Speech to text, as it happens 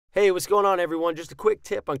Hey, what's going on, everyone? Just a quick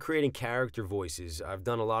tip on creating character voices. I've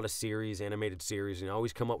done a lot of series, animated series, and I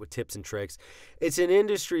always come up with tips and tricks. It's an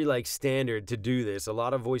industry like standard to do this. A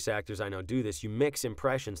lot of voice actors I know do this. You mix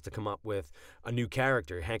impressions to come up with a new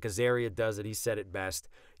character. Hank Azaria does it. He said it best.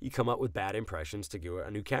 You come up with bad impressions to do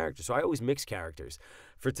a new character. So I always mix characters.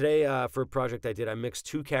 For today, for a project I did, I mixed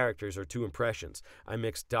two characters or two impressions. I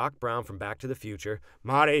mixed Doc Brown from Back to the Future.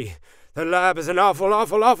 Marty, the lab is an awful,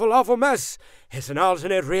 awful, awful, awful mess. It's an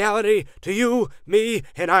alternate reality to you, me,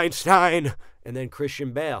 and Einstein. And then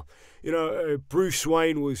Christian Bale. Bruce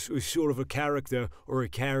Wayne was sort of a character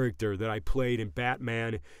that I played in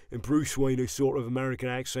Batman. And Bruce Wayne is sort of American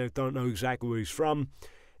accent, don't know exactly where he's from.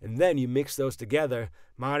 And then you mix those together.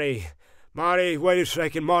 Marty, wait a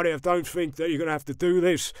second, Marty, I don't think that you're going to have to do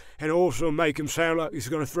this and also make him sound like he's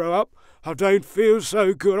going to throw up. I don't feel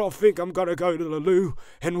so good. I think I'm going to go to the loo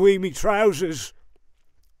and wee me trousers.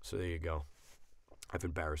 So there you go. I've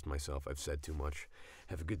embarrassed myself. I've said too much.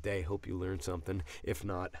 Have a good day. Hope you learned something. If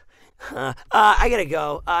not, I gotta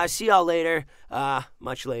go. See y'all later.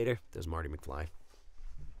 Much later. There's Marty McFly.